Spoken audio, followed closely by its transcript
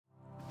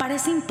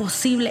Parece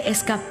imposible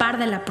escapar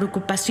de la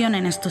preocupación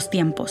en estos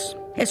tiempos.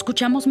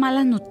 Escuchamos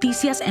malas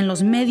noticias en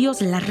los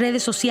medios, las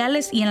redes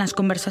sociales y en las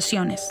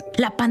conversaciones.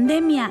 La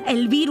pandemia,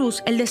 el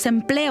virus, el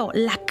desempleo,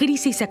 la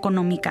crisis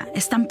económica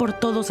están por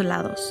todos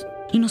lados.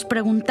 Y nos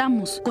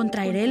preguntamos,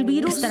 ¿contraeré el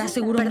virus? ¿Estará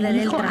seguro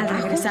perderé el trabajo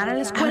al regresar a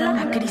la escuela?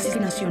 ¿Habrá una crisis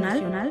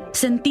nacional?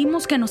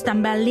 Sentimos que nos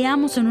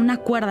tambaleamos en una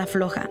cuerda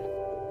floja.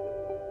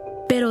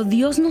 Pero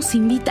Dios nos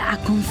invita a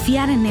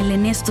confiar en Él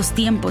en estos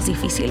tiempos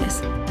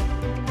difíciles.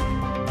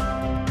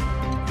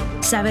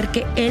 Saber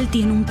que Él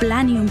tiene un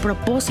plan y un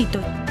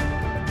propósito.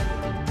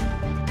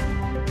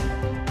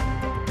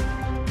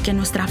 Que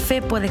nuestra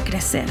fe puede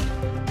crecer,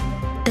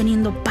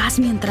 teniendo paz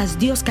mientras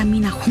Dios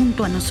camina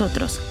junto a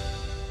nosotros,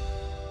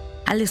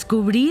 al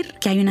descubrir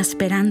que hay una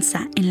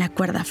esperanza en la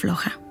cuerda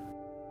floja.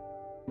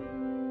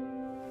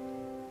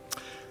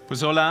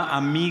 Pues hola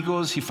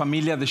amigos y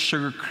familia de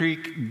Sugar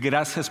Creek,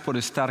 gracias por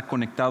estar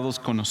conectados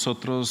con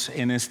nosotros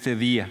en este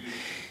día.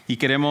 Y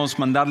queremos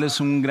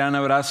mandarles un gran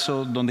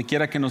abrazo donde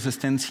quiera que nos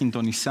estén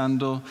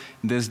sintonizando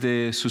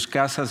desde sus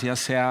casas, ya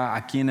sea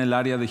aquí en el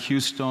área de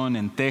Houston,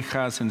 en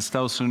Texas, en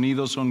Estados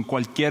Unidos o en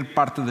cualquier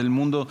parte del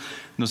mundo.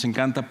 Nos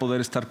encanta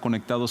poder estar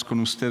conectados con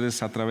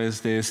ustedes a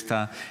través de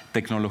esta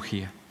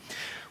tecnología.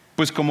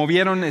 Pues como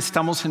vieron,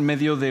 estamos en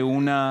medio de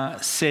una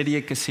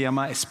serie que se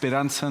llama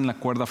Esperanza en la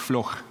cuerda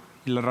floja.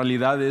 Y la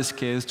realidad es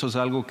que esto es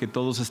algo que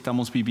todos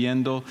estamos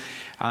viviendo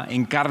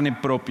en carne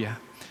propia,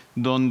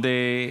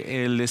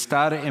 donde el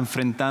estar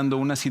enfrentando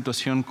una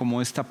situación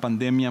como esta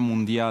pandemia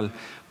mundial,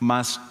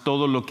 más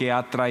todo lo que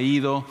ha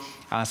traído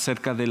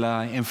acerca de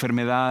la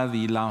enfermedad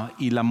y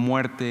la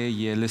muerte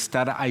y el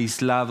estar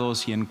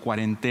aislados y en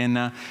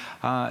cuarentena,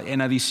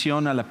 en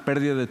adición a la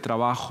pérdida de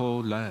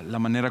trabajo, la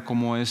manera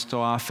como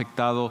esto ha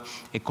afectado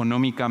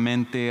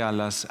económicamente a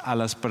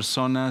las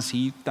personas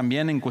y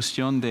también en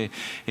cuestión de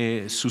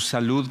su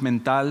salud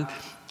mental,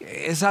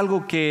 es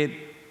algo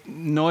que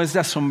no es de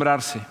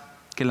asombrarse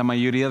que la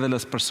mayoría de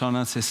las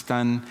personas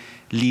están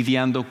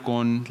lidiando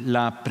con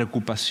la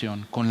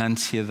preocupación, con la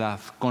ansiedad,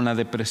 con la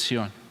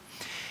depresión.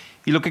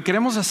 Y lo que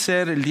queremos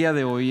hacer el día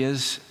de hoy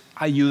es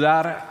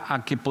ayudar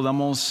a que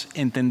podamos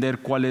entender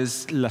cuál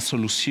es la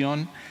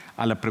solución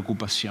a la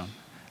preocupación.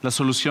 La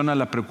solución a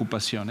la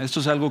preocupación.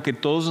 Esto es algo que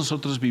todos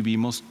nosotros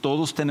vivimos,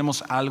 todos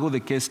tenemos algo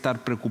de qué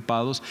estar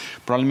preocupados.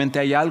 Probablemente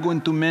hay algo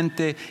en tu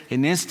mente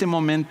en este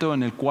momento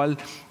en el cual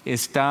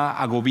está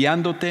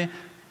agobiándote,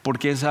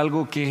 porque es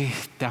algo que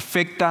te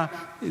afecta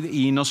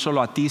y no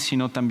solo a ti,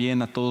 sino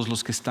también a todos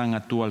los que están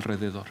a tu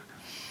alrededor.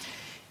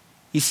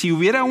 Y si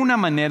hubiera una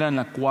manera en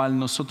la cual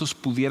nosotros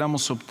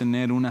pudiéramos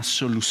obtener una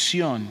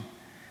solución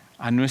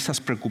a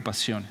nuestras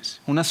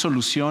preocupaciones, una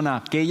solución a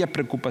aquella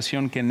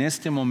preocupación que en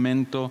este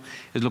momento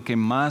es lo que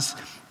más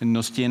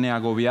nos tiene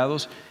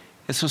agobiados,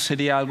 eso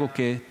sería algo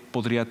que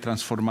podría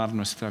transformar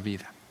nuestra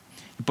vida.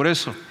 Y por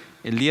eso,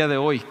 el día de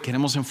hoy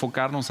queremos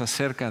enfocarnos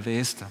acerca de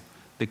esto,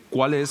 de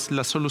cuál es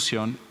la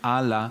solución a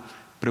la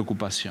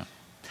preocupación.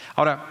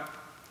 Ahora,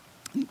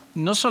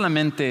 no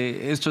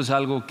solamente esto es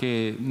algo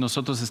que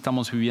nosotros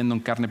estamos viviendo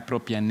en carne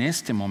propia en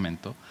este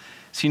momento,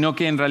 sino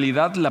que en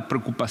realidad la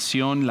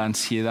preocupación, la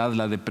ansiedad,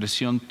 la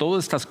depresión,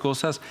 todas estas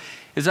cosas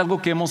es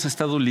algo que hemos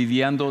estado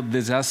lidiando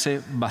desde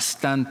hace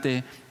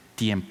bastante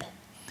tiempo.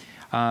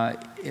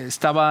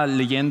 Estaba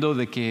leyendo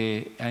de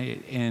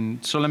que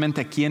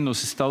solamente aquí en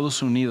los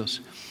Estados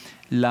Unidos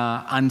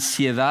la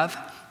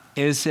ansiedad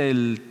es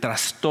el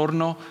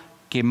trastorno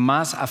que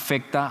más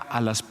afecta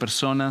a las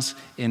personas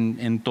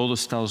en todo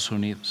Estados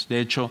Unidos. De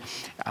hecho,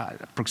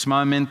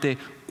 aproximadamente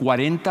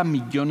 40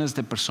 millones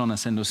de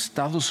personas en los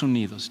Estados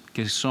Unidos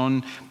que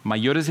son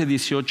mayores de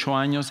 18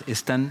 años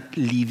están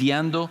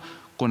lidiando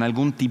con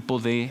algún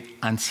tipo de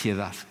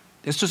ansiedad.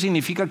 Esto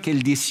significa que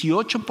el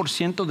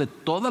 18% de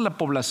toda la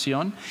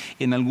población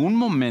en algún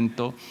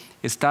momento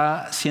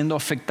está siendo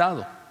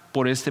afectado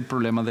por este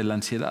problema de la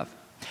ansiedad.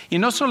 Y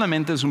no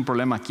solamente es un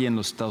problema aquí en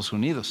los Estados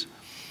Unidos,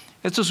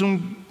 esto es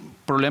un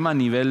problema a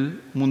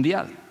nivel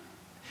mundial.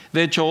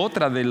 De hecho,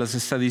 otra de las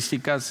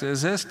estadísticas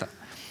es esta,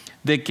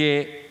 de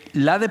que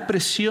la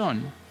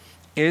depresión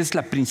es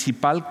la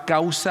principal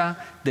causa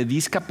de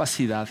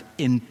discapacidad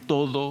en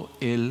todo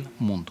el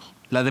mundo.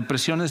 La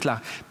depresión es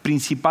la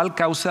principal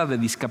causa de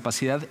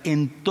discapacidad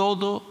en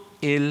todo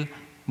el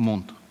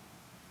mundo.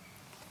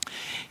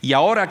 Y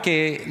ahora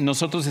que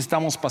nosotros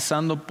estamos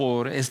pasando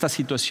por esta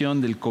situación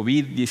del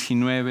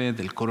COVID-19,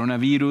 del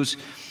coronavirus,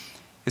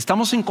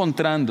 estamos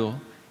encontrando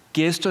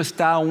que esto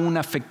está aún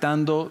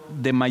afectando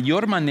de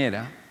mayor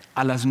manera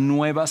a las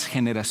nuevas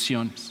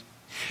generaciones.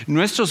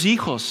 Nuestros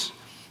hijos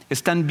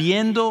están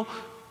viendo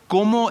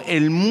cómo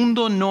el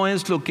mundo no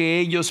es lo que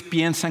ellos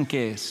piensan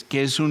que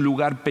es un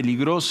lugar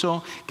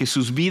peligroso, que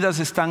sus vidas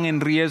están en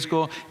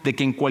riesgo, de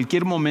que en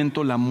cualquier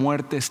momento la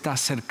muerte está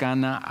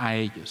cercana a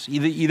ellos.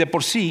 Y de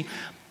por sí,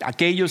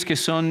 aquellos que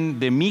son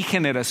de mi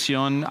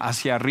generación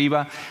hacia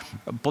arriba,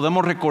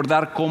 podemos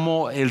recordar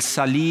cómo el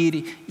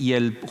salir y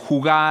el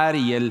jugar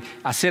y el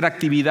hacer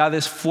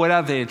actividades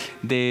fuera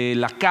de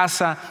la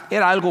casa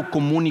era algo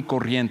común y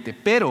corriente.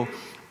 Pero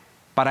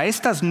para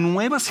estas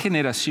nuevas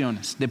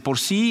generaciones. De por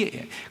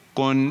sí,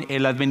 con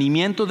el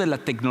advenimiento de la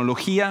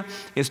tecnología,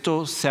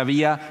 esto se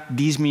había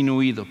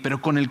disminuido,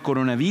 pero con el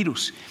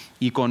coronavirus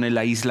y con el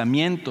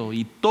aislamiento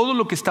y todo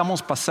lo que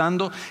estamos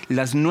pasando,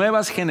 las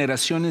nuevas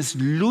generaciones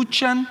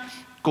luchan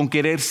con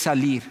querer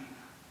salir,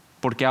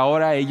 porque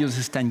ahora ellos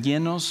están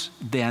llenos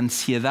de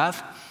ansiedad,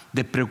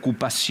 de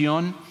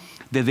preocupación,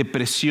 de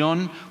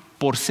depresión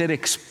por ser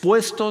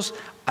expuestos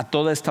a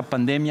toda esta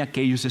pandemia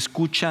que ellos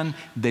escuchan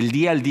del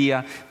día al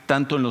día,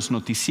 tanto en los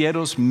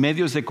noticieros,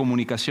 medios de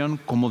comunicación,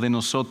 como de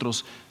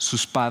nosotros,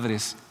 sus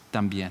padres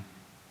también.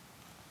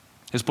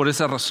 Es por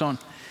esa razón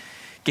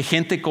que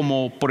gente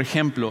como, por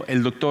ejemplo,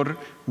 el doctor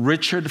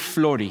Richard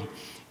Florey,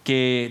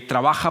 que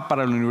trabaja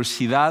para la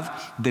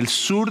Universidad del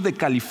Sur de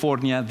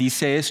California,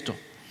 dice esto.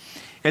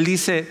 Él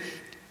dice,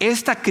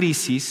 esta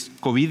crisis,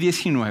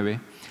 COVID-19,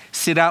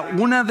 será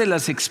una de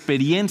las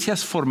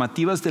experiencias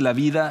formativas de la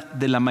vida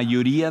de la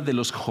mayoría de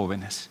los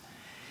jóvenes.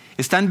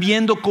 Están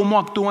viendo cómo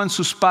actúan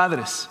sus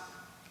padres,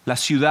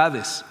 las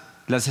ciudades,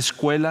 las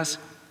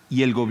escuelas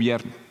y el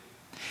gobierno.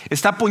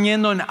 Está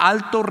poniendo en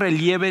alto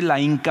relieve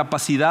la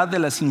incapacidad de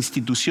las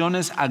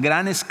instituciones a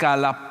gran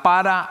escala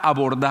para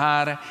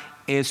abordar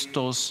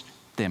estos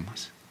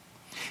temas.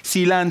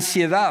 Si la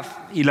ansiedad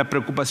y la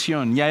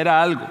preocupación ya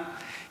era algo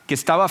que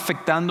estaba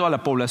afectando a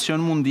la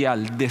población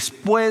mundial,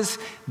 después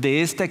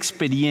de esta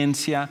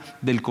experiencia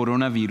del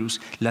coronavirus,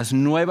 las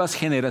nuevas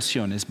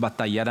generaciones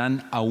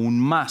batallarán aún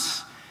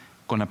más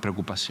con la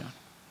preocupación.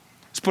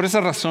 Es por esa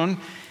razón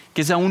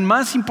que es aún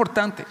más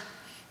importante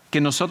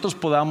que nosotros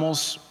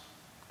podamos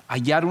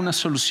hallar una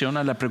solución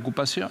a la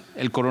preocupación.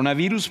 El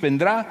coronavirus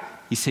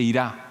vendrá y se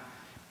irá,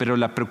 pero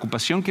la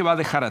preocupación que va a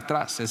dejar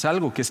atrás es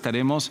algo que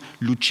estaremos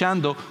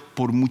luchando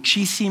por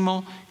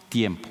muchísimo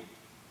tiempo.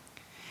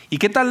 ¿Y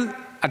qué tal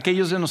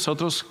aquellos de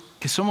nosotros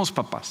que somos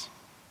papás?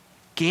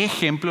 ¿Qué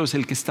ejemplo es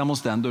el que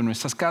estamos dando en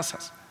nuestras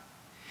casas?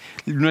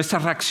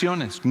 Nuestras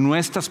reacciones,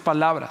 nuestras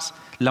palabras,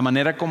 la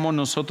manera como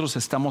nosotros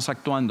estamos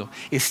actuando,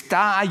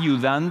 ¿está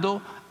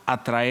ayudando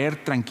a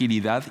traer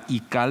tranquilidad y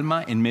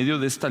calma en medio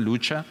de esta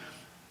lucha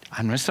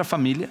a nuestra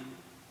familia,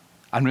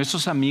 a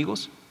nuestros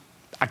amigos,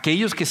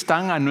 aquellos que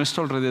están a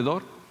nuestro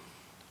alrededor?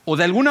 ¿O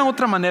de alguna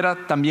otra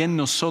manera también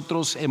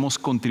nosotros hemos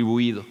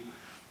contribuido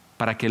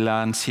para que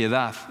la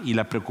ansiedad y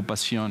la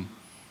preocupación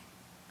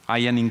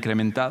hayan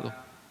incrementado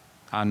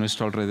a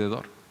nuestro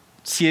alrededor?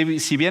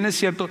 Si bien es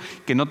cierto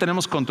que no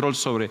tenemos control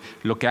sobre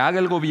lo que haga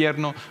el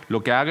gobierno,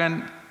 lo que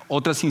hagan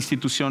otras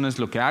instituciones,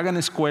 lo que hagan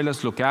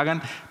escuelas, lo que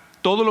hagan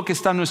todo lo que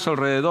está a nuestro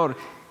alrededor,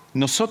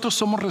 nosotros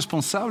somos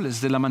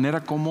responsables de la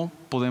manera como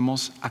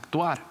podemos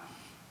actuar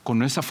con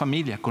nuestra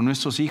familia, con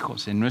nuestros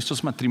hijos, en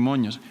nuestros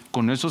matrimonios,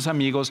 con nuestros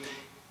amigos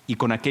y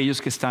con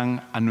aquellos que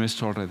están a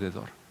nuestro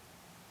alrededor.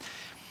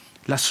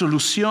 La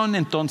solución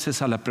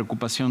entonces a la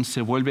preocupación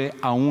se vuelve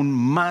aún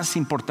más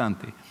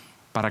importante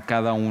para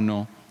cada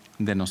uno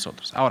de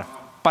nosotros. Ahora,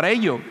 para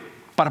ello,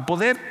 para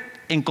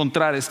poder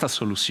encontrar esta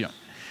solución,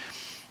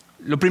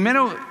 lo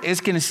primero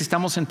es que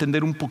necesitamos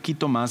entender un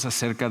poquito más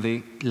acerca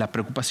de la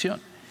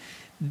preocupación.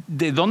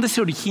 ¿De dónde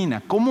se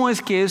origina? ¿Cómo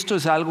es que esto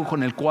es algo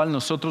con el cual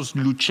nosotros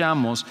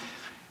luchamos?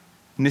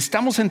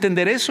 Necesitamos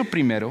entender eso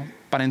primero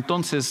para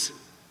entonces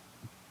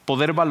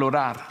poder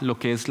valorar lo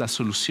que es la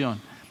solución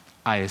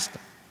a esto.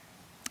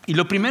 Y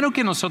lo primero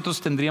que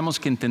nosotros tendríamos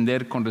que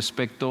entender con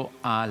respecto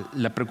a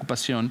la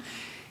preocupación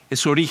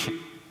es su origen.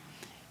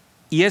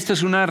 Y esta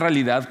es una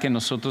realidad que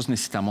nosotros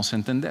necesitamos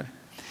entender.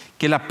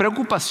 Que la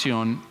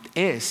preocupación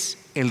es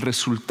el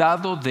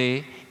resultado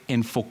de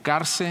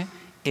enfocarse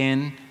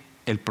en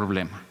el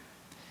problema.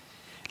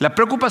 La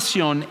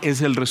preocupación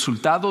es el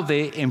resultado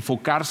de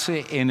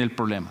enfocarse en el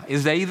problema.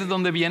 Es de ahí de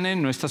donde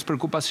vienen nuestras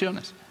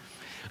preocupaciones.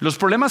 Los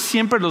problemas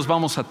siempre los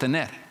vamos a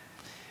tener,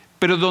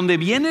 pero donde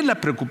viene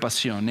la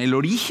preocupación, el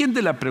origen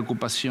de la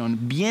preocupación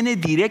viene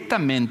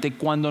directamente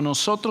cuando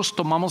nosotros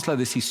tomamos la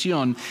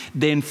decisión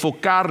de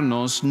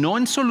enfocarnos no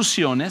en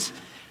soluciones,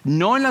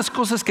 no en las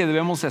cosas que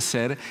debemos de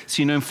hacer,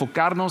 sino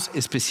enfocarnos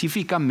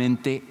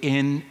específicamente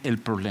en el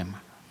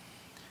problema.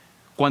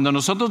 Cuando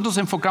nosotros nos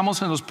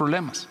enfocamos en los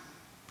problemas,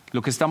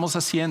 lo que estamos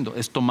haciendo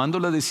es tomando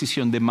la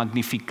decisión de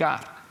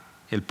magnificar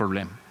el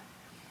problema.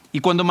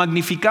 Y cuando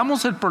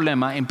magnificamos el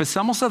problema,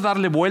 empezamos a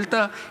darle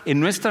vuelta en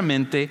nuestra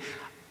mente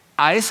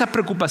a esa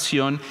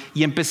preocupación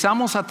y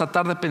empezamos a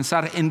tratar de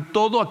pensar en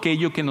todo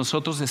aquello que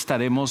nosotros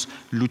estaremos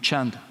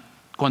luchando.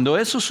 Cuando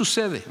eso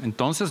sucede,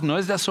 entonces no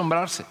es de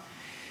asombrarse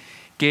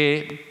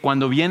que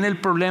cuando viene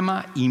el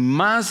problema y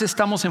más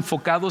estamos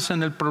enfocados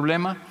en el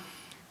problema,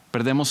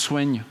 perdemos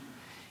sueño.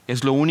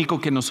 Es lo único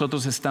que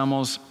nosotros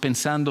estamos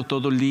pensando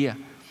todo el día.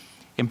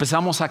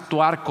 Empezamos a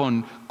actuar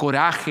con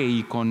coraje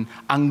y con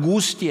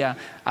angustia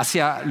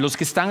hacia los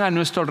que están a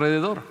nuestro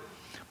alrededor,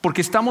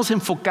 porque estamos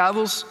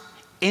enfocados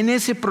en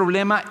ese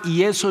problema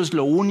y eso es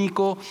lo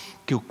único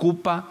que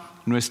ocupa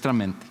nuestra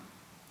mente.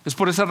 Es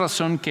por esa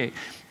razón que,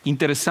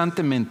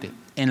 interesantemente,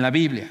 en la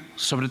Biblia,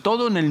 sobre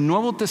todo en el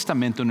Nuevo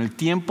Testamento, en el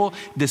tiempo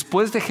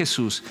después de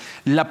Jesús,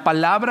 la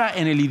palabra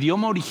en el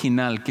idioma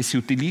original que se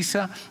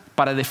utiliza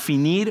para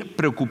definir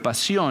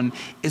preocupación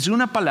es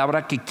una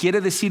palabra que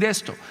quiere decir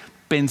esto: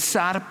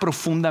 pensar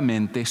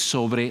profundamente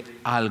sobre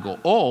algo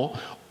o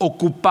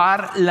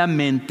ocupar la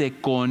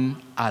mente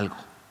con algo.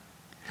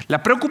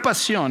 La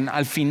preocupación,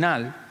 al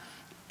final,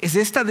 es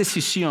esta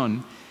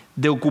decisión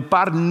de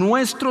ocupar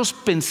nuestros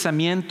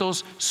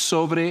pensamientos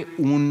sobre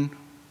un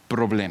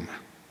problema.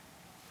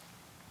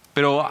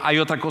 Pero hay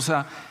otra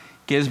cosa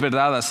que es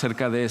verdad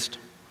acerca de esto,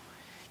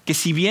 que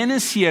si bien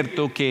es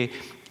cierto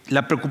que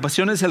la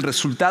preocupación es el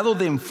resultado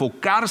de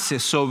enfocarse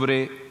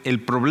sobre el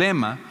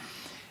problema,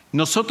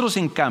 nosotros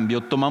en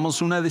cambio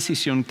tomamos una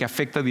decisión que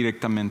afecta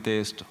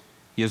directamente esto,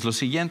 y es lo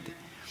siguiente: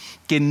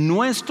 que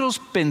nuestros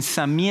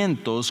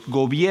pensamientos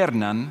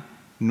gobiernan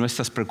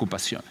nuestras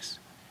preocupaciones.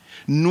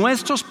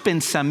 Nuestros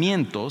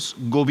pensamientos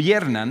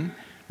gobiernan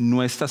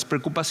nuestras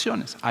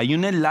preocupaciones. Hay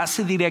un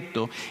enlace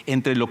directo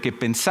entre lo que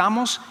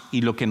pensamos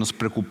y lo que nos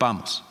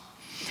preocupamos.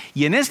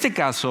 Y en este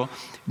caso,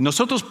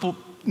 nosotros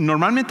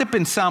normalmente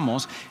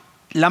pensamos: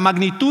 la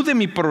magnitud de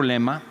mi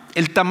problema,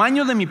 el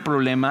tamaño de mi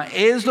problema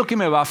es lo que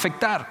me va a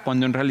afectar,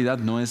 cuando en realidad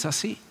no es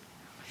así.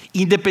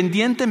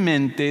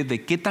 Independientemente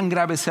de qué tan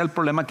grave sea el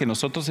problema que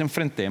nosotros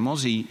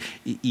enfrentemos, y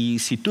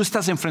si tú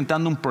estás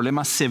enfrentando un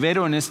problema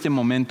severo en este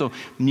momento,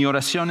 mi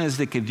oración es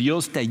de que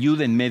Dios te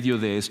ayude en medio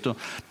de esto,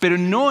 pero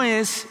no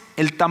es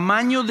el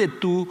tamaño de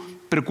tu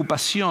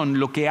preocupación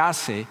lo que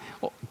hace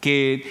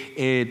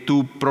que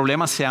tu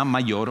problema sea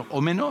mayor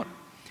o menor,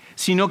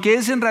 sino que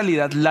es en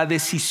realidad la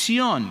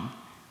decisión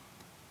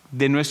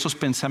de nuestros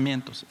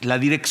pensamientos, la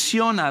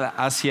dirección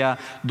hacia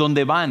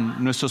donde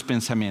van nuestros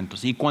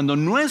pensamientos. Y cuando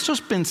nuestros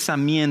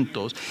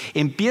pensamientos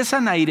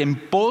empiezan a ir en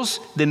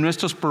pos de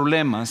nuestros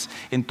problemas,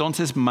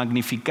 entonces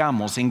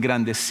magnificamos,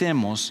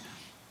 engrandecemos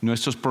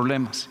nuestros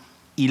problemas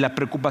y la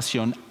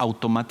preocupación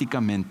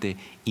automáticamente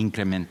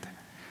incrementa.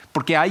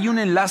 Porque hay un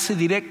enlace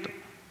directo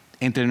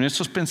entre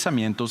nuestros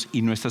pensamientos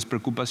y nuestras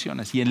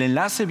preocupaciones. Y el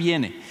enlace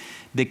viene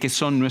de que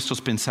son nuestros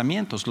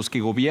pensamientos los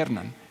que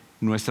gobiernan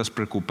nuestras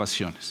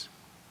preocupaciones.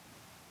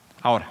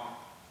 Ahora,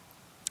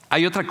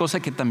 hay otra cosa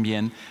que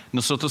también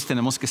nosotros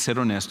tenemos que ser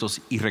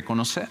honestos y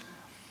reconocer,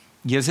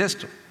 y es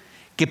esto: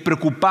 que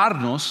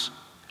preocuparnos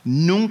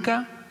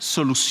nunca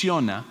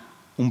soluciona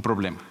un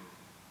problema.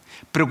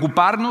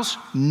 Preocuparnos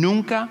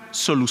nunca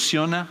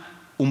soluciona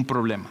un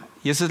problema.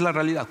 Y esa es la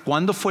realidad.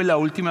 ¿Cuándo fue la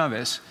última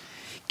vez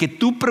que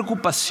tu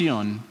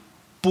preocupación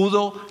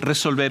pudo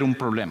resolver un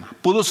problema,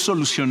 pudo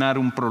solucionar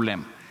un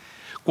problema?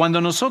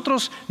 Cuando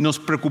nosotros nos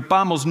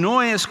preocupamos,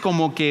 no es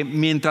como que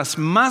mientras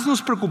más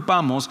nos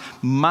preocupamos,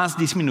 más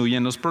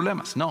disminuyen los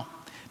problemas.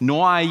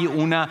 No hay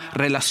una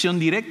relación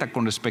directa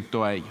con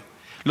respecto a ello.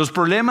 Los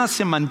problemas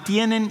se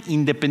mantienen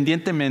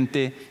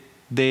independientemente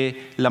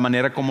de la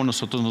manera como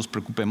nosotros nos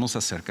preocupemos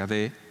acerca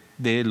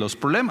de los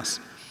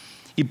problemas.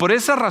 Y por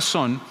esa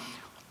razón,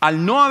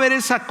 al no haber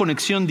esa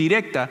conexión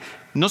directa,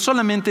 no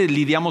solamente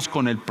lidiamos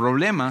con el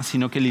problema,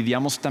 sino que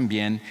lidiamos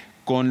también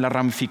con las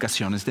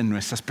ramificaciones de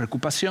nuestras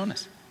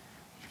preocupaciones.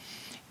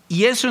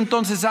 Y eso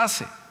entonces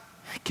hace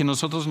que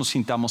nosotros nos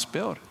sintamos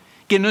peor,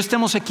 que no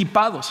estemos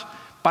equipados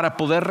para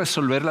poder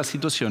resolver las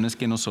situaciones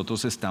que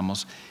nosotros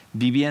estamos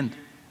viviendo.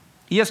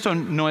 Y esto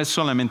no es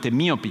solamente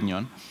mi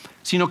opinión,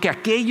 sino que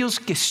aquellos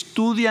que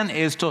estudian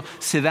esto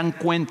se dan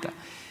cuenta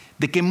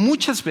de que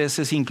muchas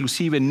veces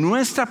inclusive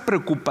nuestra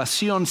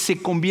preocupación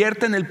se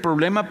convierte en el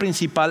problema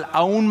principal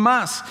aún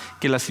más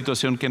que la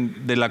situación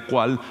de la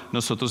cual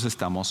nosotros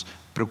estamos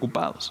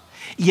preocupados.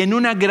 Y en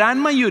una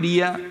gran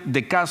mayoría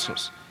de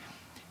casos,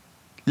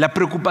 la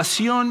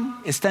preocupación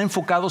está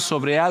enfocada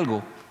sobre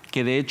algo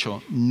que de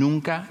hecho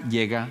nunca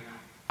llega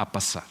a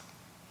pasar.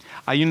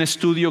 Hay un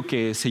estudio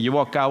que se llevó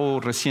a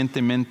cabo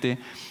recientemente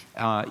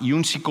y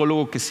un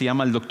psicólogo que se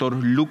llama el doctor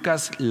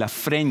Lucas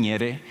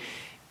Lafreniere.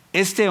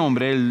 Este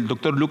hombre, el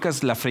doctor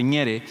Lucas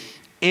Lafreniere,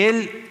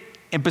 él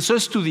empezó a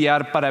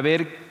estudiar para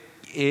ver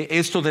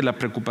esto de la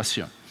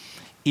preocupación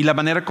y la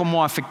manera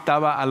como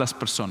afectaba a las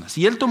personas.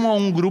 Y él tomó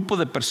un grupo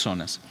de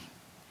personas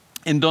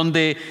en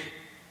donde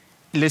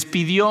les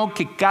pidió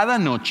que cada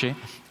noche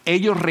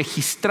ellos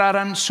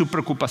registraran su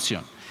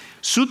preocupación.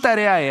 Su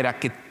tarea era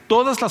que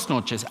todas las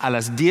noches, a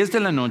las 10 de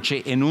la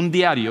noche, en un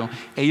diario,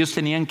 ellos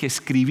tenían que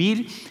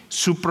escribir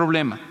su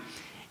problema.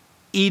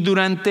 Y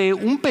durante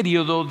un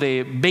periodo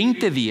de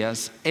 20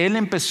 días, él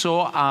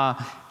empezó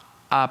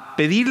a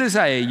pedirles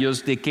a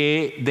ellos de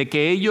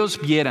que ellos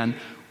vieran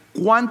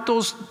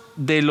cuántos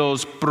de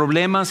los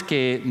problemas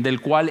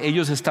del cual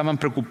ellos estaban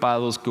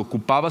preocupados, que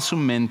ocupaba su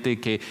mente,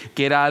 que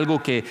era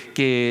algo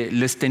que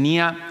les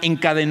tenía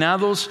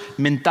encadenados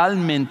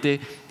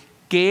mentalmente,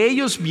 que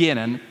ellos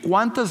vieran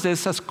cuántas de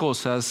esas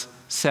cosas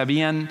se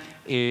habían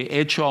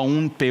hecho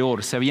aún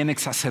peor, se habían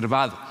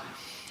exacerbado.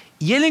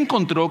 Y él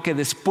encontró que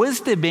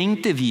después de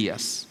 20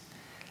 días,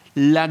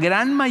 la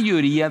gran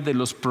mayoría de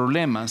los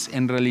problemas,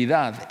 en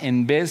realidad,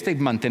 en vez de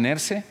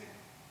mantenerse,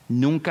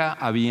 nunca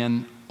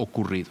habían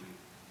ocurrido.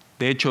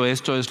 De hecho,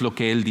 esto es lo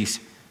que él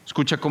dice.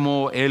 Escucha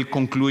cómo él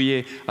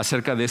concluye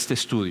acerca de este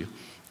estudio.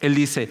 Él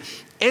dice: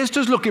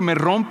 esto es lo que me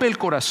rompe el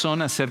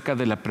corazón acerca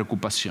de la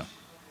preocupación.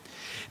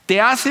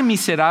 Te hace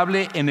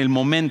miserable en el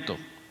momento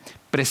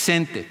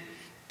presente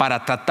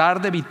para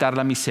tratar de evitar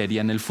la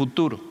miseria en el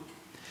futuro.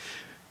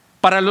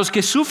 Para los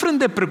que sufren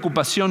de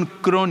preocupación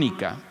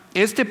crónica,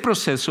 este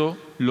proceso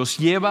los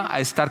lleva a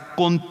estar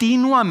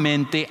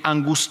continuamente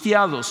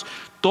angustiados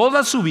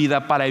toda su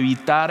vida para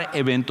evitar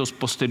eventos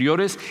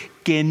posteriores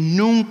que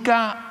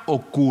nunca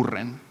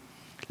ocurren.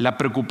 La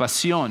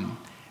preocupación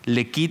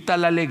le quita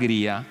la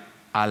alegría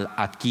al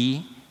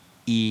aquí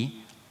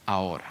y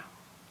ahora.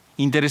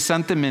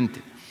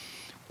 Interesantemente,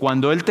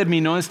 cuando él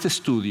terminó este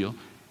estudio,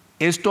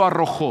 esto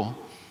arrojó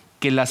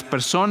que las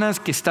personas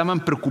que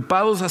estaban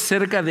preocupados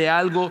acerca de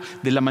algo,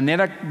 de la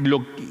manera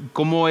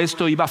cómo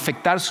esto iba a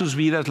afectar sus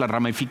vidas, las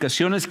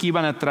ramificaciones que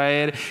iban a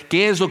traer,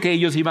 qué es lo que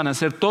ellos iban a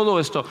hacer, todo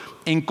esto,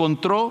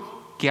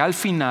 encontró que al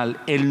final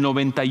el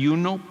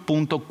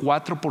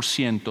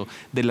 91.4%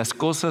 de las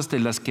cosas de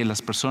las que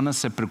las personas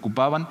se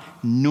preocupaban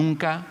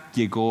nunca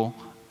llegó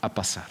a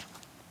pasar.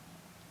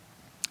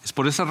 Es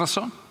por esa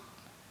razón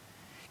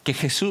que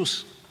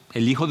Jesús,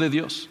 el Hijo de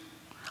Dios,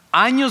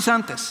 años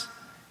antes,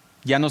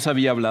 ya nos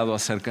había hablado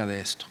acerca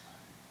de esto.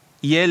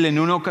 Y él en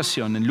una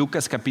ocasión, en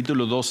Lucas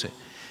capítulo 12,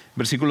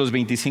 versículos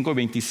 25 y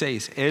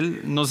 26,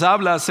 él nos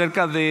habla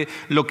acerca de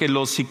lo que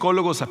los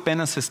psicólogos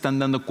apenas se están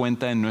dando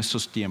cuenta en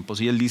nuestros tiempos.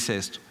 Y él dice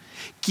esto: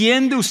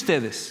 ¿quién de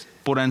ustedes,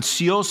 por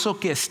ansioso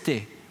que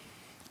esté,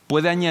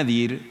 puede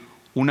añadir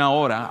una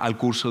hora al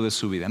curso de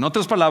su vida? En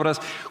otras palabras,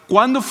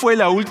 ¿cuándo fue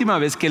la última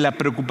vez que la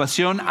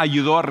preocupación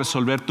ayudó a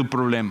resolver tu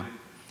problema?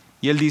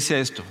 Y él dice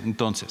esto,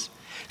 entonces: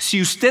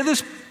 si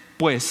ustedes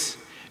pues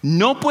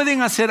no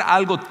pueden hacer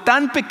algo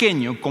tan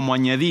pequeño como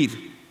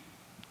añadir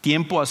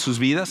tiempo a sus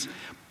vidas,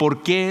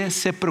 ¿por qué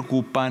se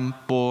preocupan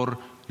por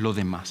lo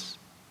demás?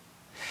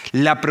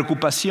 La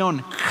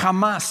preocupación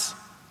jamás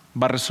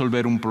va a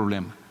resolver un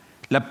problema.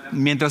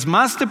 Mientras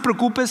más te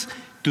preocupes,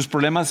 tus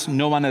problemas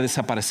no van a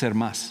desaparecer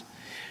más.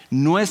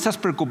 Nuestras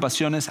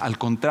preocupaciones, al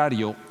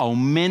contrario,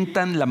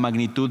 aumentan la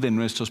magnitud de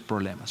nuestros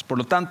problemas. Por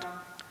lo tanto,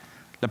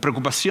 la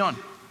preocupación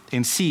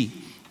en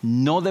sí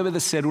no debe de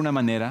ser una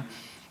manera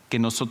que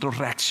nosotros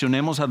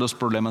reaccionemos a los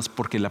problemas,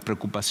 porque la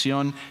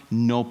preocupación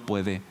no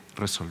puede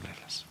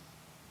resolverlas.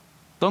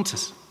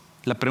 Entonces,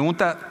 la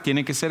pregunta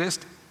tiene que ser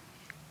esta: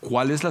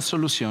 ¿cuál es la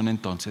solución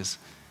entonces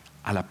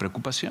a la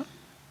preocupación?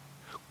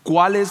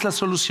 ¿Cuál es la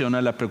solución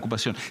a la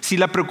preocupación? Si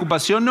la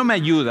preocupación no me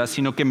ayuda,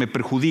 sino que me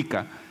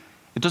perjudica,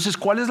 entonces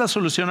 ¿cuál es la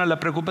solución a la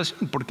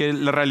preocupación? Porque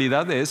la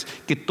realidad es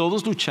que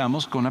todos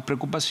luchamos con la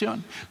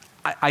preocupación.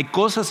 Hay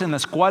cosas en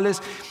las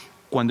cuales,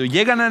 cuando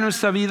llegan a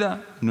nuestra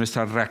vida,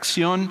 nuestra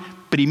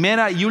reacción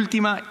primera y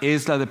última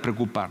es la de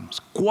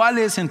preocuparnos. ¿Cuál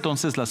es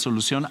entonces la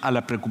solución a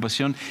la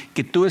preocupación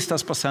que tú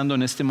estás pasando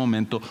en este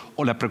momento,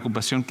 o la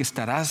preocupación que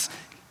estarás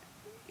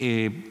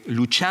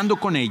luchando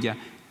con ella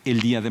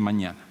el día de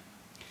mañana?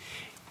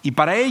 Y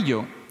para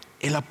ello,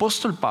 el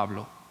apóstol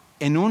Pablo,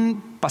 en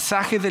un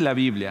pasaje de la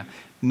Biblia,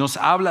 nos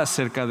habla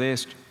acerca de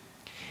esto.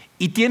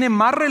 Y tiene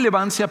más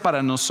relevancia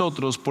para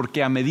nosotros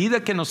porque a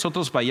medida que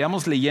nosotros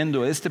vayamos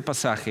leyendo este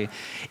pasaje,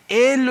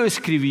 él lo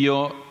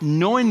escribió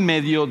no en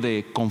medio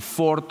de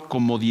confort,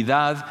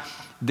 comodidad,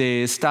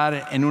 de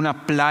estar en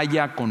una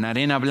playa con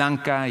arena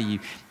blanca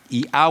y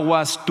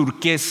aguas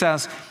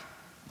turquesas,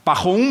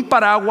 bajo un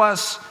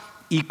paraguas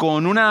y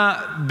con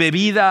una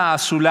bebida a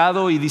su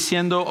lado y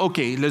diciendo: ok,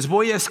 les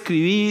voy a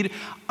escribir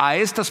a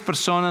estas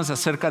personas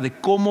acerca de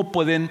cómo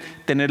pueden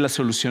tener la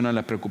solución a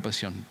la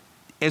preocupación.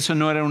 Eso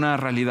no era una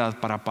realidad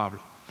para Pablo.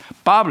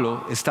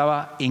 Pablo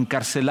estaba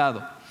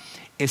encarcelado,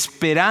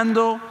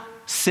 esperando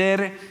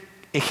ser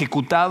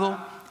ejecutado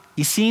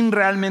y sin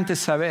realmente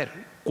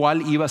saber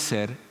cuál iba a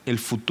ser el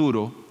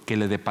futuro que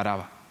le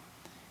deparaba.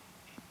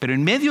 Pero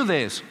en medio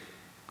de eso,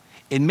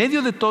 en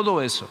medio de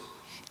todo eso,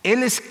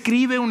 él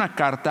escribe una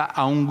carta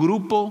a un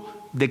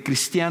grupo de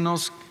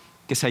cristianos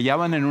que se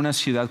hallaban en una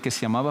ciudad que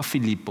se llamaba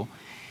Filipo,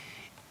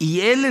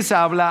 y él les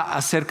habla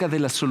acerca de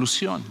la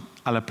solución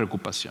a la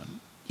preocupación.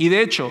 Y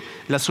de hecho,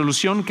 la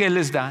solución que él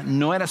les da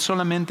no era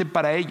solamente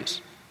para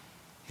ellos,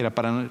 era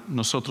para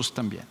nosotros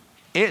también.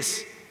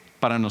 Es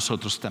para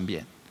nosotros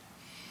también.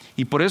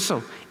 Y por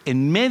eso,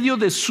 en medio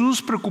de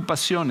sus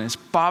preocupaciones,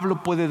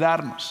 Pablo puede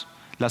darnos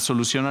la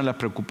solución a la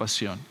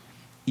preocupación.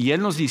 Y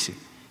él nos dice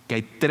que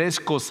hay 3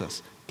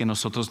 cosas que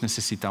nosotros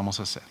necesitamos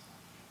hacer.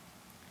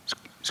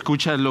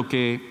 Escucha lo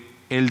que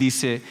él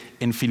dice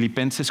en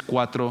Filipenses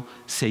 4,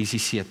 6 y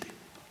 7.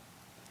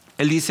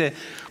 Él dice: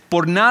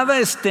 por nada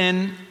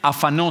estén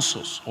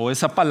afanosos, o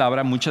esa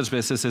palabra muchas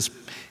veces es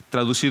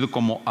traducido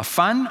como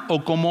afán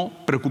o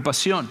como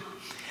preocupación.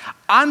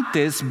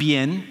 Antes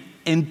bien,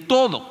 en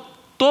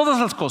todas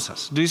las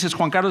cosas. Tú dices: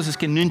 Juan Carlos, es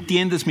que no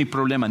entiendes mi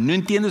problema, no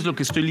entiendes lo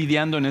que estoy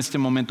lidiando en este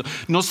momento,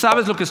 no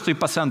sabes lo que estoy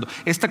pasando,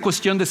 esta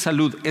cuestión de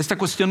salud, esta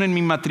cuestión en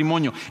mi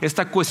matrimonio,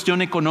 esta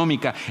cuestión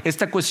económica,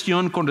 esta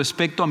cuestión con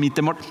respecto a mi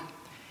temor.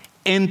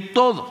 En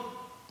todo,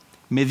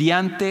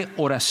 mediante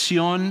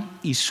oración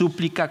y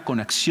súplica con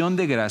acción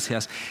de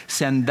gracias,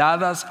 sean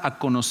dadas a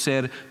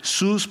conocer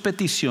sus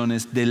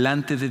peticiones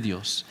delante de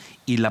Dios,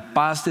 y la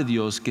paz de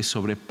Dios, que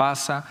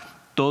sobrepasa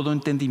todo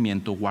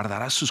entendimiento,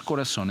 guardará sus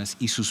corazones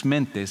y sus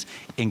mentes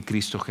en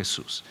Cristo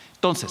Jesús.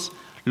 Entonces,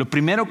 lo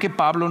primero que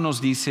Pablo nos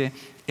dice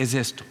es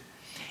esto: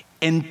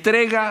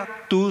 entrega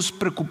tus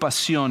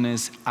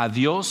preocupaciones a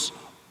Dios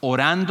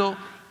orando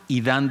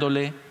y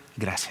dándole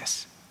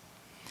gracias.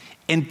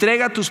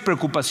 Entrega tus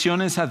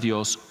preocupaciones a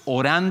Dios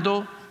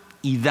orando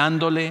y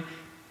dándole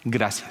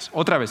gracias.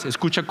 Otra vez,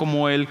 escucha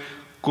cómo él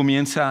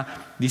comienza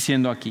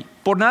diciendo aquí: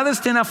 por nada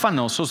estén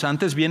afanosos,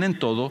 antes bien en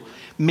todo,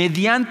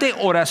 mediante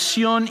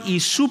oración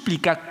y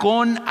súplica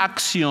con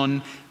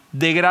acción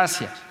de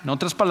gracias. En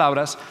otras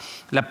palabras,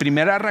 la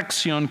primera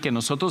reacción que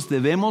nosotros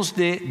debemos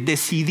de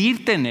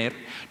decidir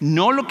tener,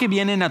 no lo que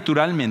viene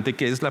naturalmente,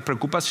 que es la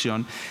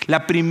preocupación,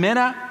 la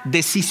primera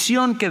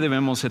decisión que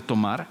debemos de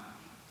tomar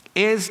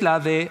es la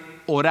de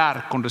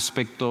orar con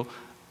respecto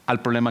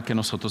al problema que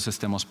nosotros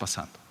estemos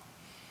pasando.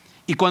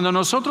 Y cuando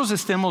nosotros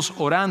estemos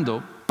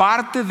orando,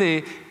 parte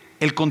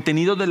del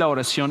contenido de la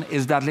oración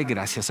es darle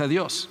gracias a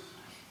Dios.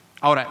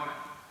 Ahora,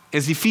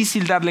 es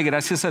difícil darle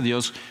gracias a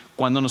Dios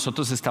cuando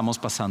nosotros estamos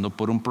pasando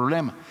por un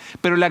problema.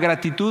 Pero la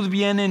gratitud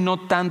viene no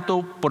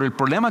tanto por el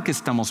problema que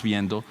estamos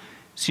viendo,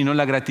 sino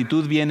la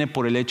gratitud viene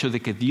por el hecho de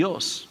que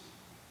Dios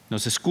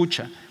nos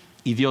escucha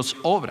y Dios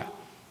obra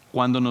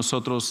cuando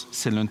nosotros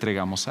se lo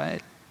entregamos a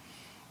Él.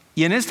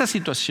 Y en esta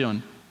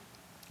situación,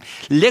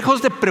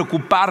 lejos de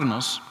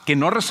preocuparnos, que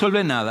no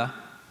resuelve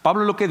nada,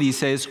 Pablo lo que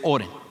dice es: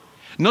 oren.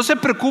 No se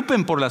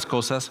preocupen por las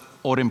cosas,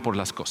 oren por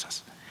las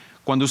cosas.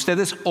 Cuando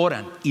ustedes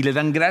oran y le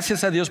dan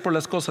gracias a Dios por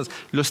las cosas,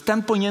 lo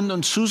están poniendo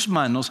en sus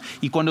manos,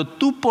 y cuando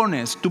tú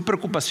pones tu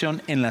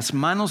preocupación en las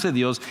manos de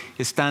Dios,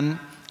 están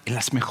en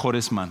las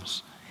mejores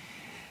manos.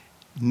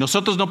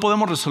 Nosotros no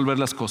podemos resolver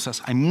las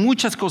cosas, hay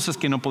muchas cosas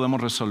que no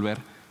podemos resolver,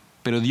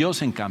 pero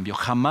Dios, en cambio,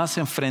 jamás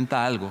se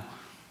enfrenta a algo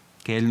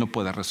que Él no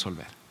pueda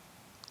resolver.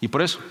 Y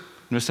por eso,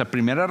 nuestra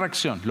primera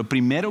reacción, lo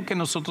primero que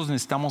nosotros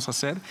necesitamos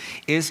hacer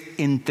es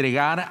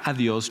entregar a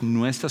Dios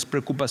nuestras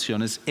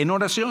preocupaciones en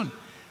oración,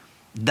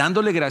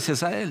 dándole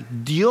gracias a Él.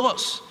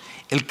 Dios,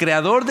 el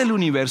creador del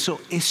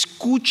universo,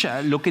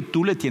 escucha lo que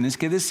tú le tienes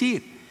que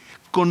decir.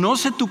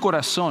 Conoce tu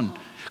corazón,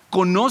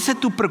 conoce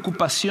tu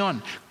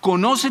preocupación,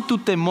 conoce tu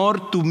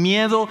temor, tu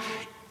miedo,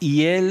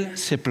 y Él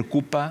se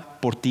preocupa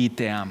por ti y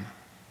te ama.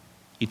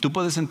 Y tú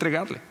puedes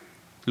entregarle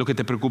lo que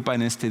te preocupa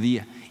en este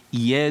día,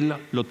 y Él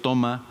lo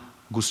toma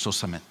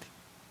gustosamente.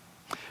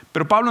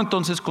 Pero Pablo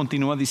entonces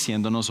continúa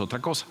diciéndonos otra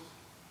cosa.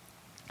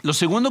 Lo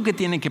segundo que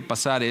tiene que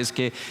pasar es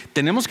que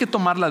tenemos que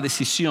tomar la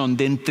decisión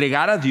de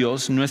entregar a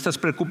Dios nuestras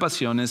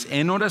preocupaciones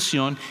en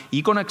oración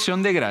y con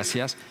acción de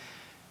gracias.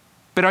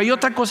 Pero hay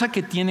otra cosa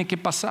que tiene que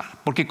pasar,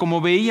 porque como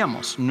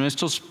veíamos,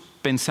 nuestros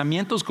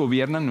pensamientos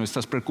gobiernan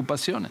nuestras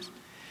preocupaciones.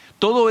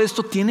 Todo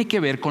esto tiene que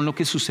ver con lo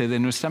que sucede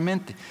en nuestra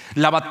mente.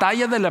 La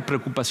batalla de la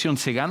preocupación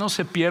se gana o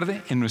se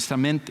pierde en nuestra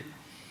mente.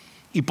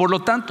 Y por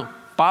lo tanto,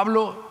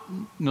 Pablo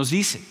nos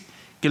dice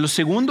que lo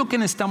segundo que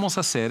necesitamos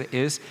hacer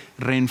es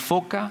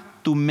reenfoca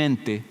tu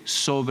mente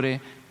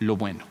sobre lo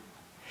bueno.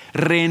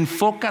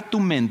 Reenfoca tu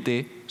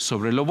mente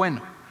sobre lo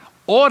bueno.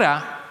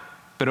 Ora,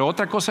 pero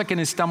otra cosa que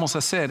necesitamos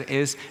hacer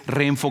es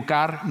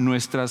reenfocar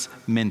nuestras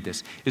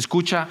mentes.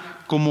 Escucha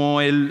como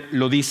él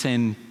lo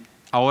dice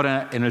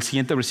ahora en el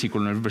siguiente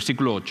versículo, en el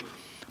versículo 8.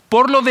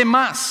 Por lo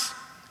demás,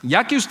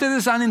 ya que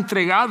ustedes han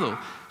entregado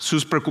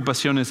sus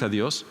preocupaciones a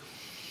Dios,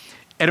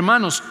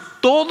 hermanos,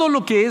 todo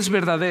lo que es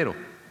verdadero,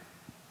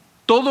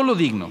 todo lo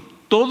digno,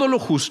 todo lo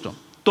justo,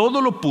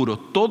 todo lo puro,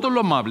 todo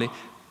lo amable,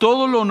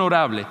 todo lo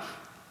honorable,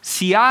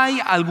 si hay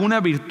alguna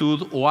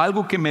virtud o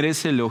algo que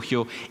merece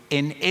elogio,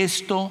 en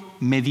esto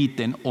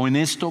mediten, o en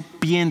esto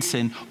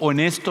piensen, o en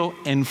esto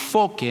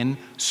enfoquen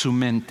su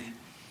mente.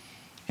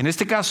 En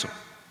este caso,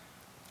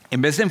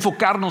 en vez de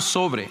enfocarnos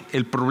sobre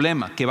el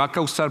problema que va a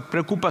causar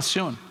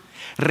preocupación,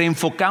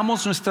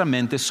 reenfocamos nuestra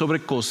mente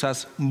sobre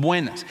cosas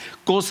buenas,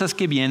 cosas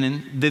que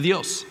vienen de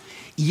Dios.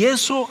 Y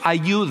eso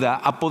ayuda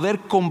a poder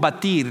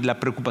combatir la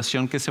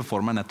preocupación que se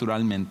forma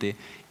naturalmente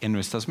en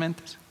nuestras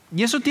mentes.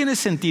 Y eso tiene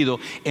sentido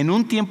en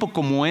un tiempo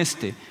como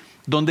este,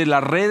 donde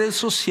las redes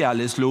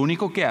sociales lo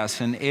único que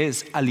hacen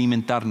es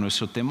alimentar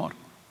nuestro temor.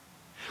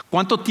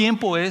 ¿Cuánto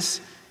tiempo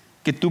es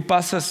que tú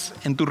pasas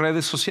en tus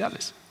redes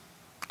sociales?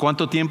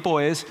 ¿Cuánto tiempo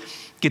es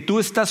que tú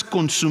estás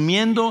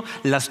consumiendo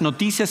las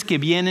noticias que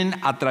vienen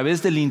a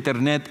través del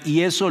internet,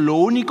 y eso lo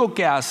único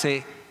que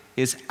hace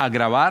es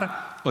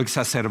agravar o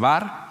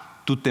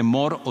exacerbar tu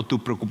temor o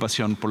tu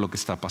preocupación por lo que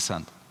está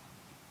pasando?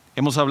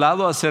 Hemos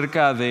hablado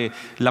acerca de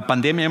la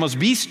pandemia, hemos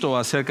visto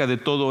acerca de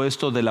todo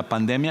esto de la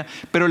pandemia,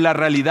 pero la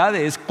realidad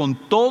es, con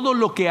todo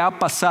lo que ha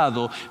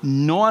pasado,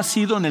 no ha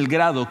sido en el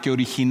grado que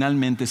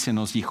originalmente se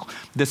nos dijo.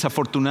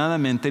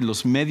 Desafortunadamente,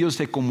 los medios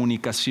de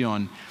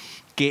comunicación,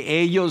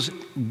 que ellos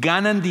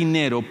ganan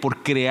dinero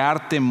por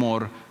crear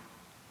temor,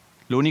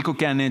 lo único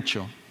que han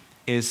hecho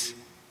es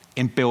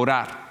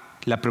empeorar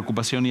la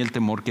preocupación y el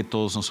temor que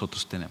todos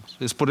nosotros tenemos.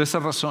 Es por esa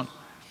razón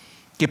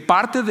que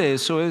parte de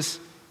eso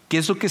es qué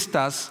es lo que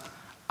estás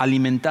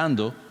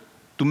alimentando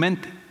tu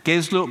mente,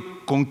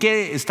 con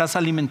qué estás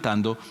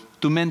alimentando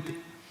tu mente.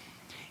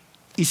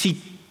 Y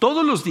si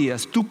todos los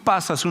días tú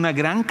pasas una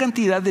gran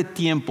cantidad de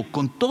tiempo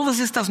con todas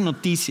estas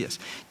noticias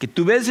que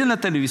tú ves en la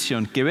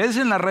televisión, que ves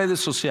en las redes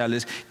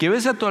sociales, que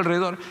ves a tu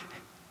alrededor,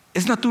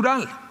 es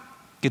natural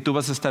que tú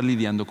vas a estar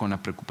lidiando con la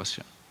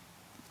preocupación.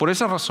 Por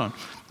esa razón,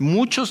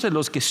 muchos de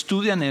los que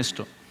estudian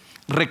esto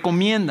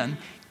recomiendan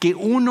que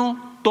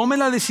uno tome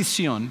la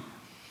decisión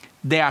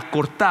de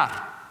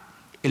acortar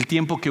el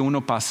tiempo que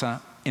uno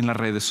pasa en las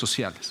redes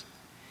sociales.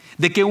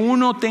 De que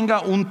uno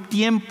tenga un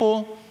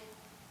tiempo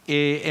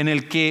en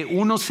el que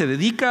uno se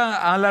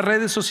dedica a las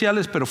redes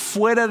sociales, pero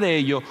fuera de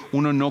ello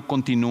uno no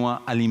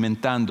continúa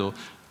alimentando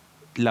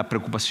la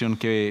preocupación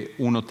que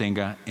uno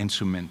tenga en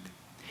su mente.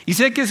 Y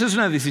sé que esa es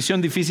una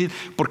decisión difícil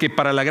porque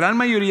para la gran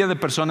mayoría de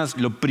personas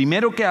lo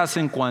primero que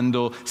hacen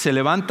cuando se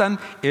levantan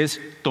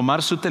es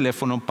tomar su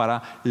teléfono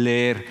para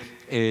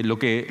leer lo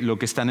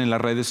que están en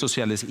las redes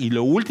sociales, y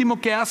lo último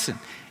que hacen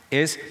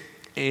es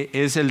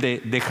el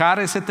de dejar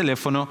ese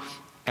teléfono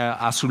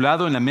a su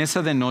lado en la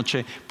mesa de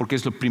noche, porque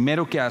es lo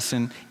primero que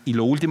hacen y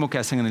lo último que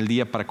hacen en el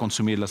día para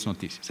consumir las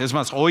noticias. Es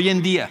más, hoy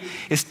en día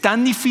es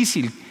tan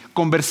difícil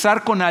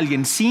conversar con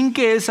alguien sin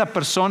que esa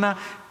persona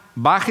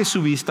baje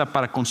su vista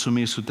para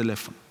consumir su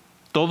teléfono.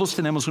 Todos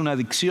tenemos una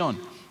adicción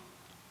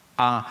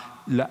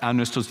a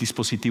nuestros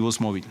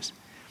dispositivos móviles,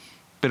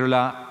 pero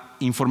la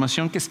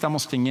información que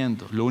estamos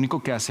teniendo lo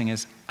único que hacen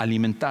es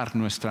alimentar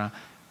nuestra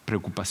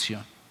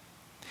preocupación.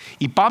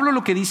 Y Pablo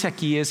lo que dice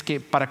aquí es que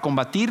para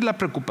combatir la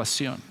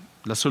preocupación,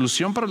 la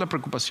solución para la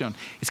preocupación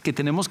es que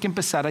tenemos que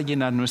empezar a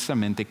llenar nuestra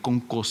mente con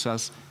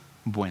cosas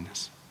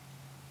buenas.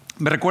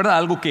 Me recuerda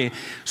algo que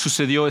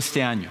sucedió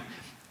este año.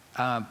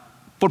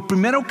 Por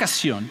primera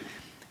ocasión,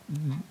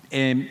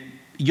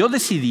 yo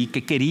decidí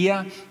que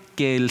quería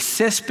que el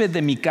césped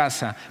de mi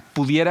casa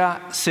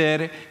pudiera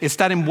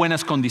estar en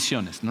buenas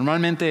condiciones.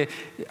 Normalmente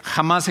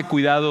jamás he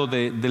cuidado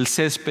del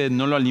césped,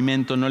 no lo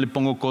alimento, no le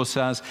pongo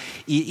cosas,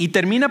 y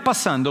termina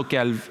pasando que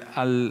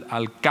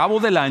al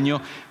cabo del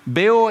año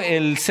veo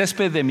el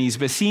césped de mis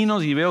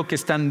vecinos y veo que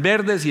están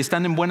verdes y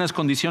están en buenas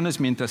condiciones,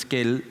 mientras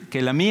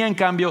que la mía, en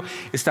cambio,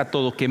 está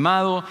todo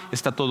quemado,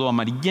 está todo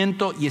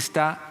amarillento y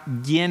está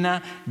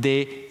llena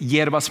de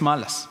hierbas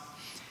malas.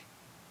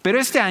 Pero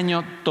este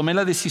año tomé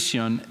la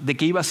decisión de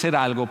que iba a hacer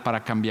algo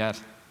para cambiar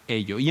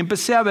ello. Y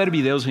empecé a ver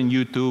videos en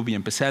YouTube y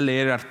empecé a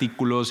leer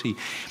artículos.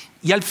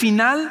 Y al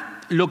final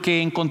lo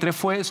que encontré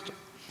fue esto: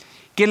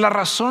 que la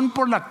razón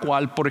por la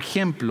cual, por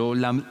ejemplo,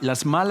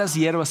 las malas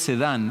hierbas se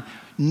dan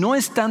no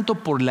es tanto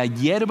por la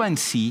hierba en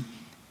sí,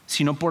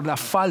 sino por la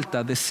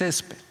falta de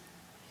césped.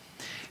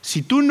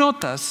 Si tú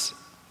notas,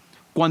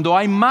 cuando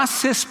hay más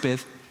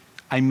césped,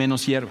 hay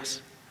menos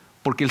hierbas,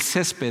 porque el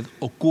césped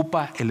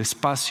ocupa el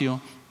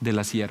espacio de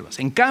las hierbas.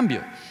 En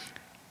cambio,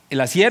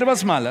 las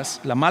hierbas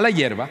malas, la mala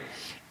hierba,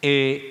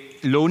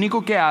 lo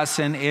único que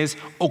hacen es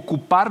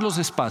ocupar los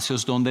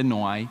espacios donde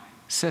no hay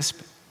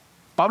césped.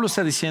 Pablo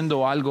está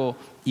diciendo algo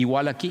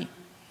igual aquí.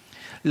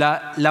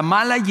 La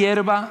mala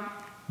hierba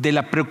de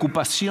la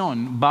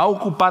preocupación va a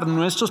ocupar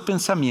nuestros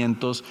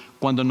pensamientos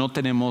cuando no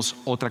tenemos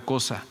otra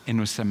cosa en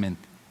nuestra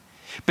mente.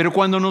 Pero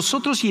cuando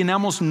nosotros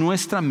llenamos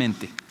nuestra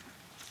mente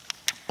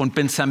con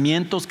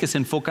pensamientos que se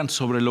enfocan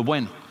sobre lo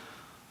bueno,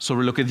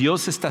 sobre lo que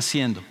Dios está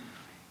haciendo,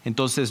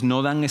 entonces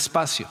no dan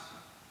espacio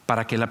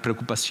para que la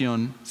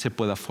preocupación se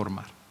pueda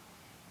formar.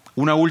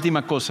 Una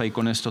última cosa, y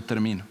con esto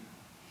termino.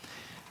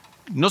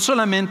 No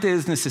solamente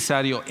es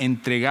necesario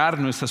entregar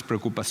nuestras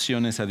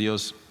preocupaciones a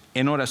Dios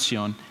en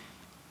oración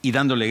y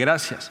dándole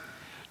gracias.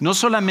 No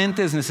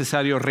solamente es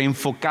necesario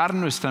reenfocar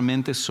nuestra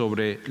mente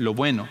sobre lo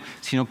bueno,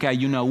 sino que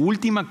hay una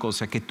última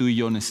cosa que tú y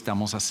yo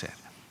necesitamos hacer,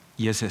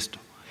 y es esto: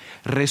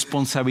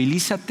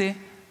 responsabilízate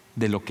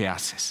de lo que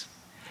haces.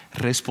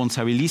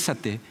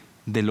 Responsabilízate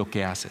de lo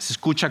que haces.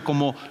 Escucha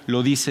cómo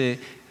lo dice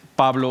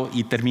Pablo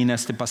y termina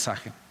este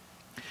pasaje.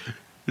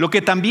 Lo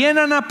que también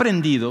han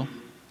aprendido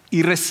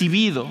y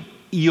recibido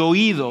y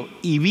oído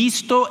y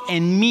visto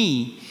en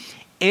mí,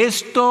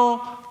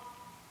 esto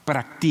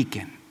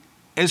practiquen,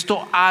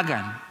 esto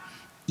hagan,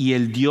 y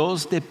el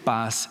Dios de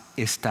paz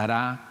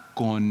estará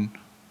con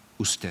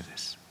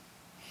ustedes.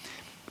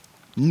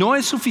 No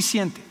es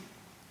suficiente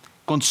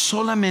con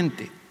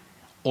solamente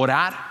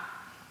orar,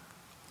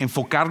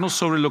 enfocarnos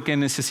sobre lo que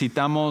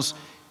necesitamos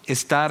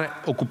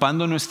estar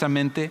ocupando nuestra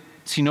mente,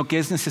 sino que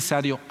es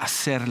necesario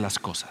hacer las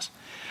cosas.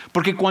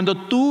 Porque cuando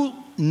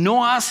tú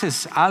no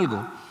haces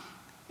algo,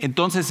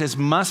 entonces es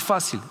más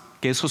fácil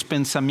que esos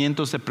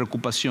pensamientos de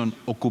preocupación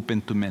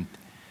ocupen tu mente.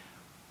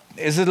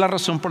 Esa es la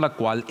razón por la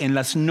cual en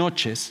las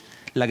noches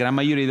la gran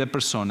mayoría de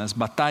personas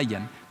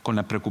batallan con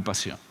la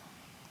preocupación.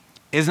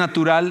 Es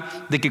natural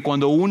de que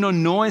cuando uno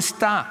no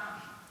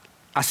está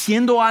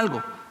haciendo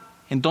algo,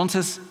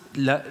 entonces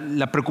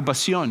la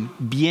preocupación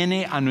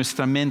viene a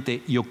nuestra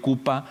mente y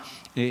ocupa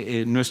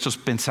nuestros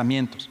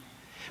pensamientos.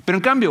 Pero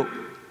en cambio,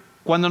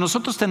 cuando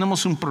nosotros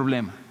tenemos un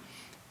problema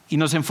y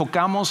nos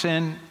enfocamos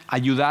en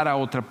ayudar a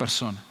otra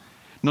persona,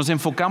 nos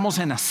enfocamos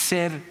en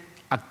hacer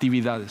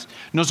actividades,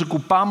 nos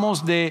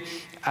ocupamos de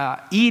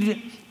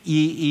ir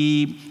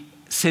y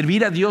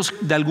servir a Dios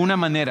de alguna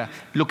manera,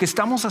 lo que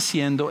estamos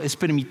haciendo es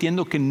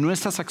permitiendo que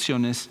nuestras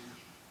acciones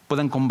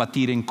puedan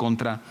combatir en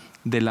contra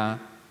de la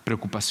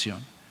preocupación.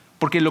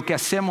 Porque lo que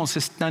hacemos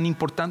es tan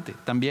importante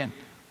también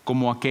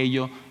como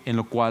aquello en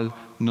lo cual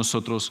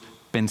nosotros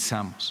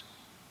pensamos.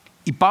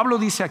 Y Pablo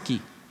dice aquí,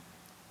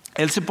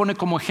 él se pone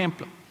como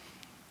ejemplo.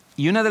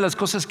 Y una de las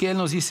cosas que él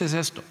nos dice es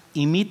esto: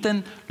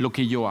 imiten lo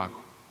que yo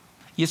hago.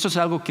 Y esto es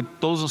algo que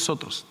todos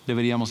nosotros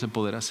deberíamos de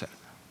poder hacer.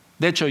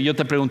 De hecho, yo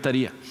te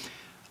preguntaría,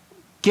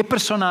 ¿qué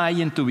persona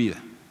hay en tu vida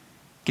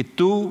que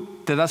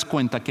tú te das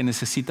cuenta que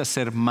necesitas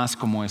ser más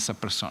como esa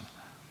persona?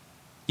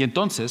 Y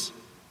entonces,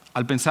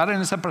 al pensar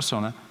en esa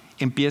persona,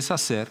 empieza a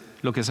hacer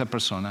lo que esa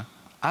persona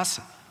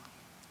hace.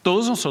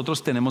 Todos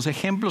nosotros tenemos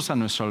ejemplos a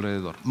nuestro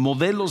alrededor,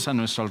 modelos a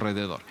nuestro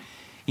alrededor.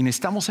 Y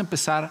necesitamos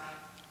empezar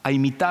a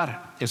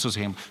imitar esos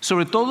ejemplos.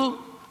 Sobre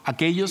todo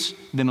aquellos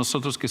de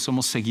nosotros que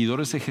somos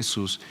seguidores de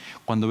Jesús,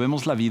 cuando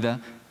vemos la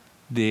vida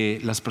de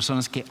las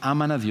personas que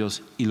aman a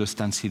Dios y lo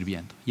están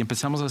sirviendo. Y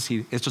empezamos a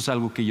decir, esto es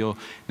algo que yo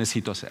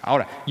necesito hacer.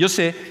 Ahora, yo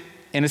sé,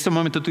 en este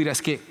momento tú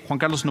dirás que, Juan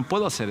Carlos, no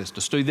puedo hacer esto,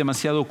 estoy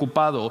demasiado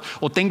ocupado,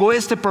 o tengo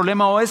este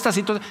problema o esta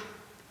situación.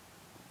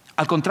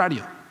 Al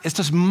contrario,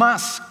 esto es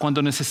más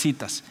cuando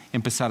necesitas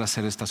empezar a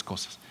hacer estas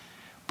cosas.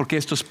 Porque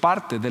esto es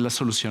parte de la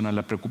solución a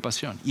la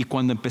preocupación. Y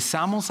cuando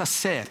empezamos a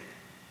hacer,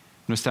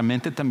 nuestra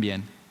mente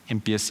también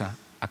empieza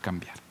a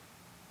cambiar.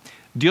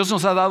 Dios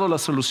nos ha dado la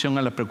solución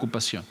a la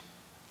preocupación.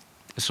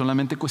 Es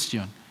solamente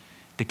cuestión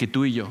de que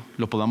tú y yo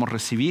lo podamos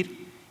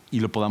recibir y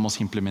lo podamos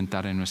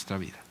implementar en nuestra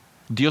vida.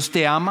 Dios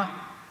te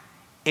ama,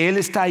 Él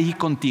está ahí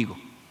contigo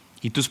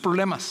y tus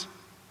problemas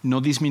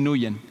no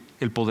disminuyen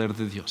el poder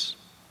de Dios.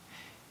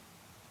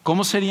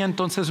 ¿Cómo sería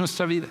entonces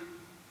nuestra vida?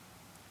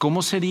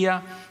 ¿Cómo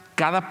sería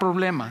cada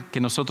problema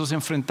que nosotros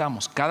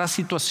enfrentamos, cada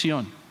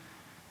situación,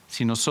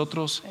 si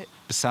nosotros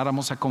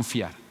empezáramos a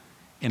confiar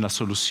en la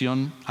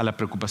solución a la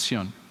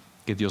preocupación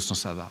que Dios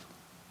nos ha dado?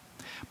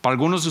 Para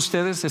algunos de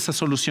ustedes esa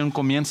solución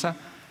comienza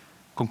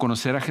con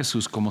conocer a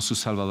Jesús como su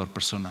Salvador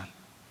personal.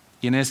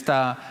 Y en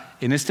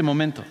este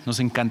momento nos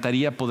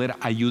encantaría poder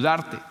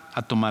ayudarte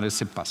a tomar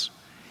ese paso.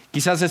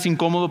 Quizás es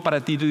incómodo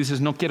para ti, tú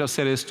dices, no quiero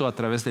hacer esto a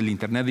través del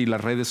internet y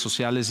las redes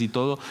sociales y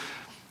todo,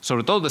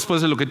 sobre todo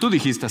después de lo que tú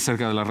dijiste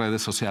acerca de las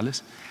redes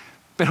sociales.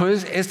 Pero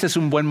este es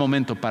un buen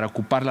momento para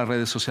ocupar las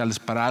redes sociales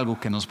para algo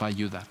que nos va a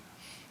ayudar.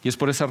 Y es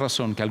por esa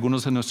razón que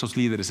algunos de nuestros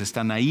líderes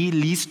están ahí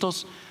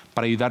listos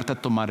para ayudarte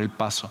a tomar el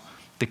paso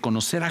de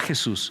conocer a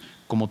Jesús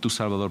como tu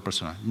Salvador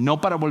personal.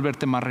 No para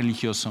volverte más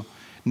religioso,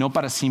 no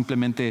para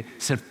simplemente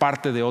ser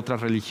parte de otra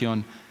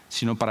religión,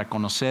 sino para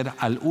conocer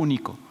al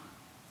único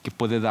que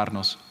puede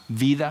darnos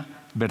vida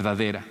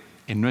verdadera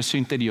en nuestro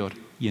interior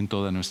y en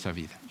toda nuestra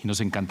vida. Y nos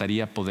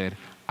encantaría poder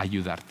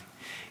ayudarte.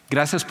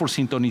 Gracias por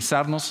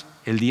sintonizarnos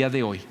el día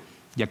de hoy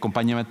y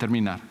acompáñame a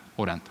terminar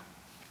orando.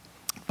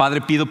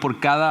 Padre, pido por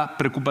cada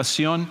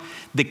preocupación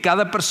de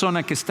cada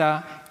persona que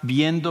está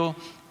viendo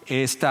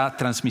esta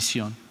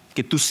transmisión,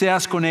 que tú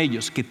seas con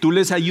ellos, que tú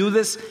les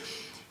ayudes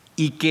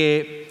y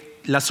que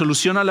la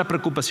solución a la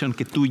preocupación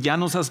que tú ya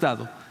nos has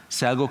dado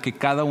sea algo que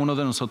cada uno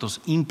de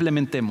nosotros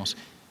implementemos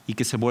y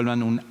que se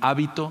vuelvan un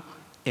hábito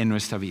en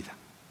nuestra vida.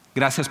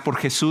 Gracias por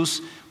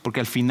Jesús, porque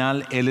al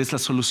final Él es la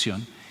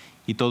solución.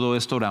 Y todo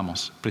esto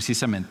oramos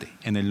precisamente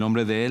en el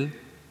nombre de Él.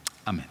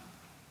 Amén.